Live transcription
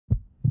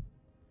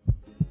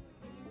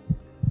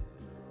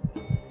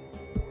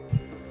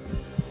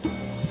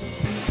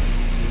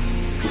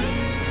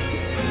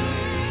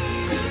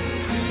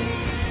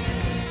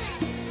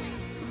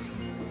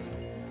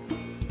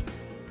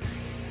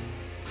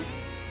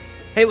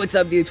Hey, what's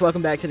up, dudes?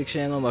 Welcome back to the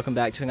channel and welcome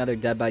back to another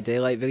Dead by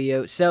Daylight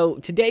video. So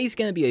today's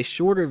going to be a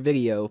shorter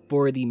video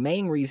for the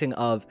main reason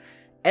of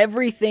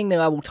everything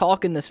that I will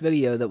talk in this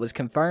video that was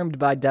confirmed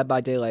by Dead by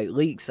Daylight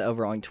Leaks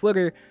over on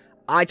Twitter.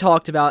 I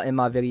talked about in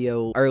my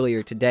video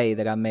earlier today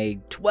that I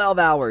made 12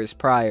 hours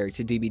prior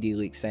to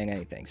DBDLeaks saying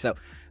anything. So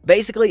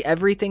basically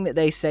everything that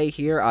they say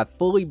here, I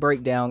fully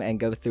break down and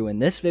go through in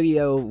this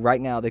video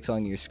right now that's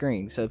on your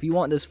screen. So if you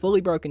want this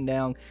fully broken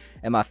down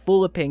and my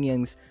full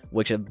opinions,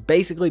 which have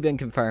basically been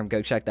confirmed,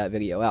 go check that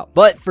video out.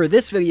 But for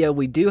this video,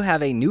 we do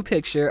have a new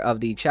picture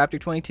of the Chapter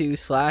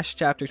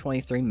 22/Chapter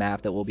 23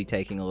 map that we'll be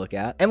taking a look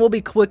at. And we'll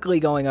be quickly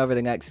going over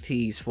the next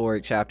tease for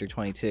Chapter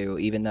 22,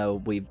 even though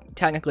we've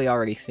technically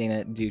already seen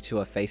it due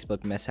to a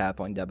Facebook mishap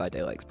on Dead by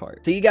Daylight's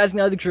part. So you guys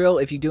know the drill.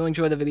 If you do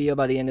enjoy the video,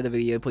 by the end of the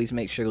video, please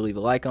make sure to leave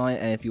a like on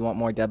it. And if you want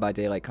more Dead by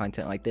Daylight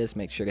content like this,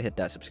 make sure to hit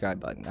that subscribe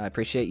button. I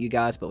appreciate you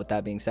guys, but with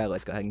that being said,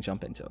 let's go ahead and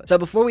jump into it. So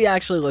before we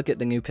actually look at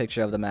the new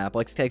picture of the map,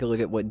 let's take a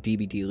look at what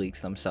DBDLeaks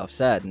themselves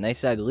said. And they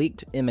said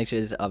leaked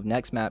images of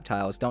next map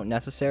tiles don't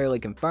necessarily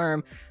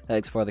confirm that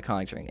it's for the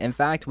Conjuring. In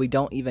fact, we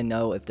don't even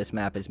know if this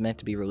map is meant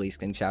to be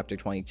released in Chapter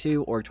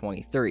 22 or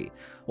 23.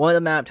 One of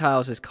the map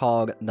tiles is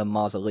called the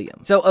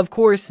Mausoleum. So of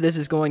course, this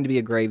is going to be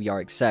a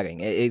graveyard setting.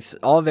 It's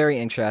all very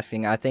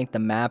interesting. I think the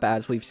map,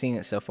 as we've seen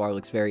it so far,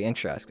 looks very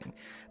interesting.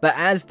 But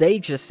as they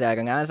just said,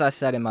 and as I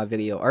said in my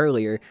video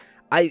earlier,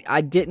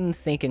 I didn't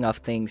think enough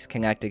things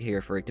connected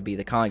here for it to be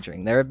the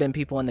Conjuring. There have been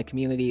people in the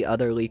community,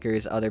 other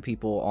leakers, other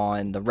people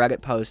on the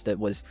Reddit post that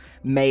was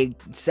made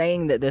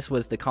saying that this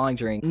was the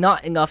Conjuring.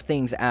 Not enough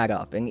things add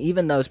up, and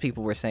even those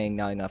people were saying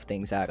not enough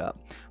things add up.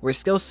 We're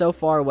still so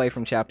far away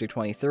from Chapter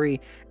 23,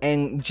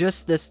 and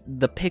just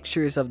the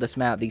pictures of this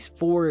map, these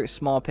 4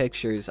 small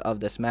pictures of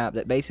this map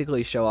that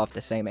basically show off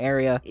the same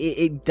area,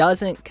 it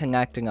doesn't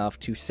connect enough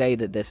to say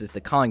that this is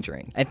the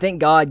Conjuring. And thank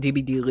God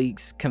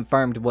DBDLeaks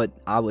confirmed what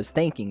I was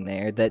thinking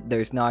there, that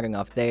there's not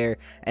enough there,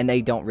 and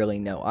they don't really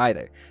know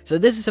either. So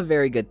this is a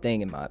very good thing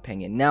in my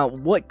opinion. Now,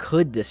 what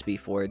could this be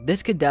for?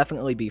 This could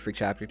definitely be for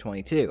Chapter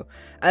 22.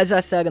 As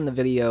I said in the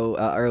video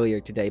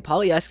earlier today,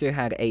 Polyester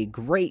had a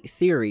great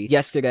theory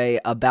yesterday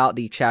about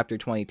the Chapter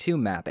 22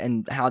 map,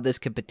 and how this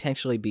could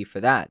potentially be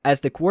for that, as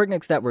the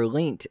coordinates that were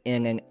linked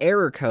in an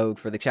error code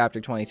for the Chapter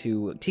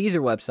 22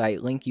 teaser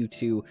website link you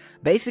to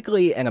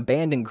basically an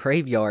abandoned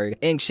graveyard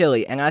in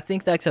Chile, and I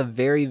think that's a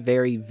very,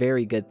 very,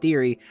 very good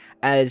theory,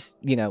 as,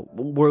 you know,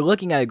 we're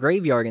looking at a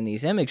graveyard in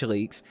these image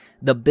leaks.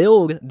 The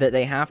build that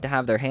they have to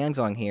have their hands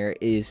on here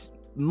is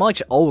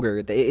much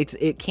older.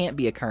 It can't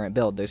be a current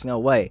build. There's no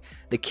way.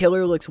 The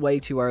killer looks way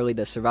too early.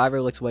 The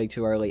survivor looks way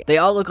too early. They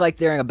all look like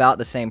they're in about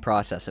the same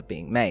process of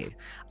being made.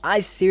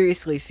 I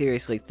seriously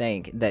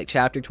think that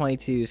Chapter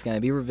 22 is going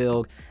to be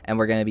revealed, and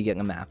we're going to be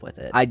getting a map with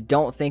it. I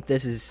don't think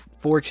this is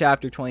for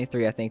Chapter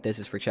 23. I think this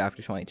is for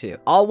Chapter 22.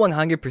 I'll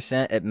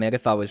 100% admit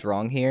if I was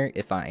wrong here,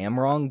 if I am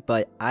wrong,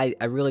 but I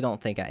really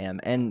don't think I am.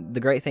 And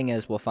the great thing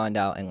is we'll find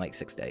out in like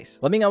 6 days.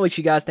 Let me know what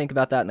you guys think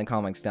about that in the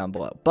comments down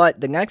below.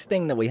 But the next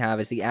thing that we have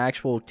is the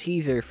actual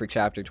teaser for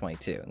Chapter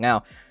 22.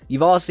 Now,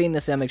 you've all seen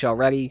this image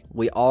already.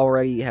 We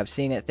already have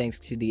seen it thanks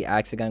to the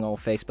accidental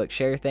Facebook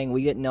share thing.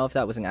 We didn't know if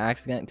that was an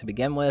accident to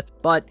begin with,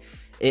 but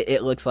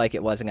it looks like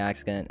it was an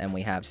accident, and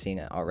we have seen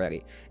it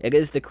already. It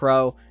is the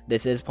Crow.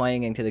 This is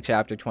playing into the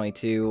Chapter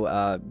 22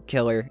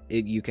 killer.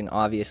 You can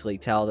obviously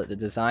tell that the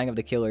design of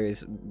the killer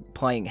is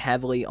playing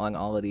heavily on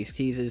all of these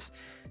teases.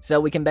 So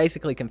we can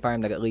basically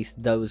confirm that at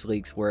least those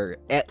leaks were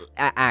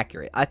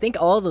accurate. I think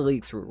all the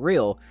leaks were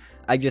real.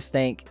 I just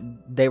think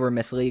they were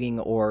misleading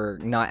or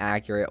not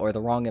accurate, or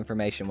the wrong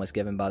information was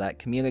given by that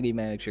community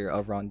manager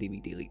over on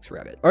DBDLeaks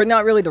Reddit. Or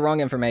not really the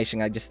wrong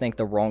information, I just think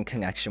the wrong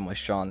connection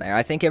was drawn there.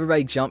 I think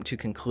everybody jumped to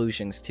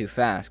conclusions too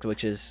fast,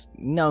 which is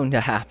known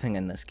to happen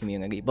in this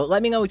community. But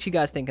let me know what you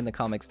guys think in the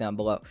comments down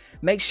below.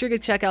 Make sure to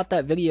check out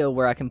that video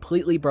where I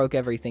completely broke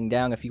everything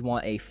down if you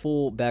want a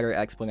full, better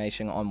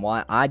explanation on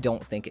why I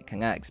don't think it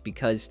connects,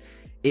 because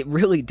it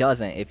really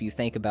doesn't if you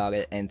think about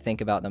it and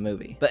think about the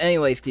movie. But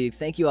anyways, dudes,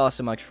 thank you all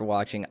so much for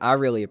watching. I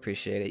really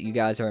appreciate it. You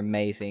guys are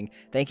amazing.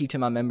 Thank you to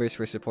my members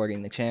for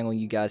supporting the channel.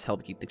 You guys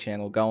help keep the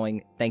channel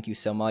going. Thank you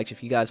so much.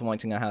 If you guys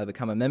want to know how to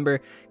become a member,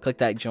 click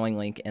that join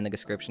link in the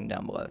description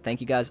down below.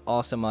 Thank you guys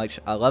all so much.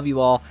 I love you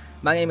all.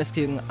 My name is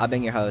Student. I've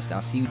been your host, and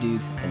I'll see you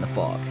dudes in the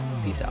fog.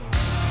 Peace out.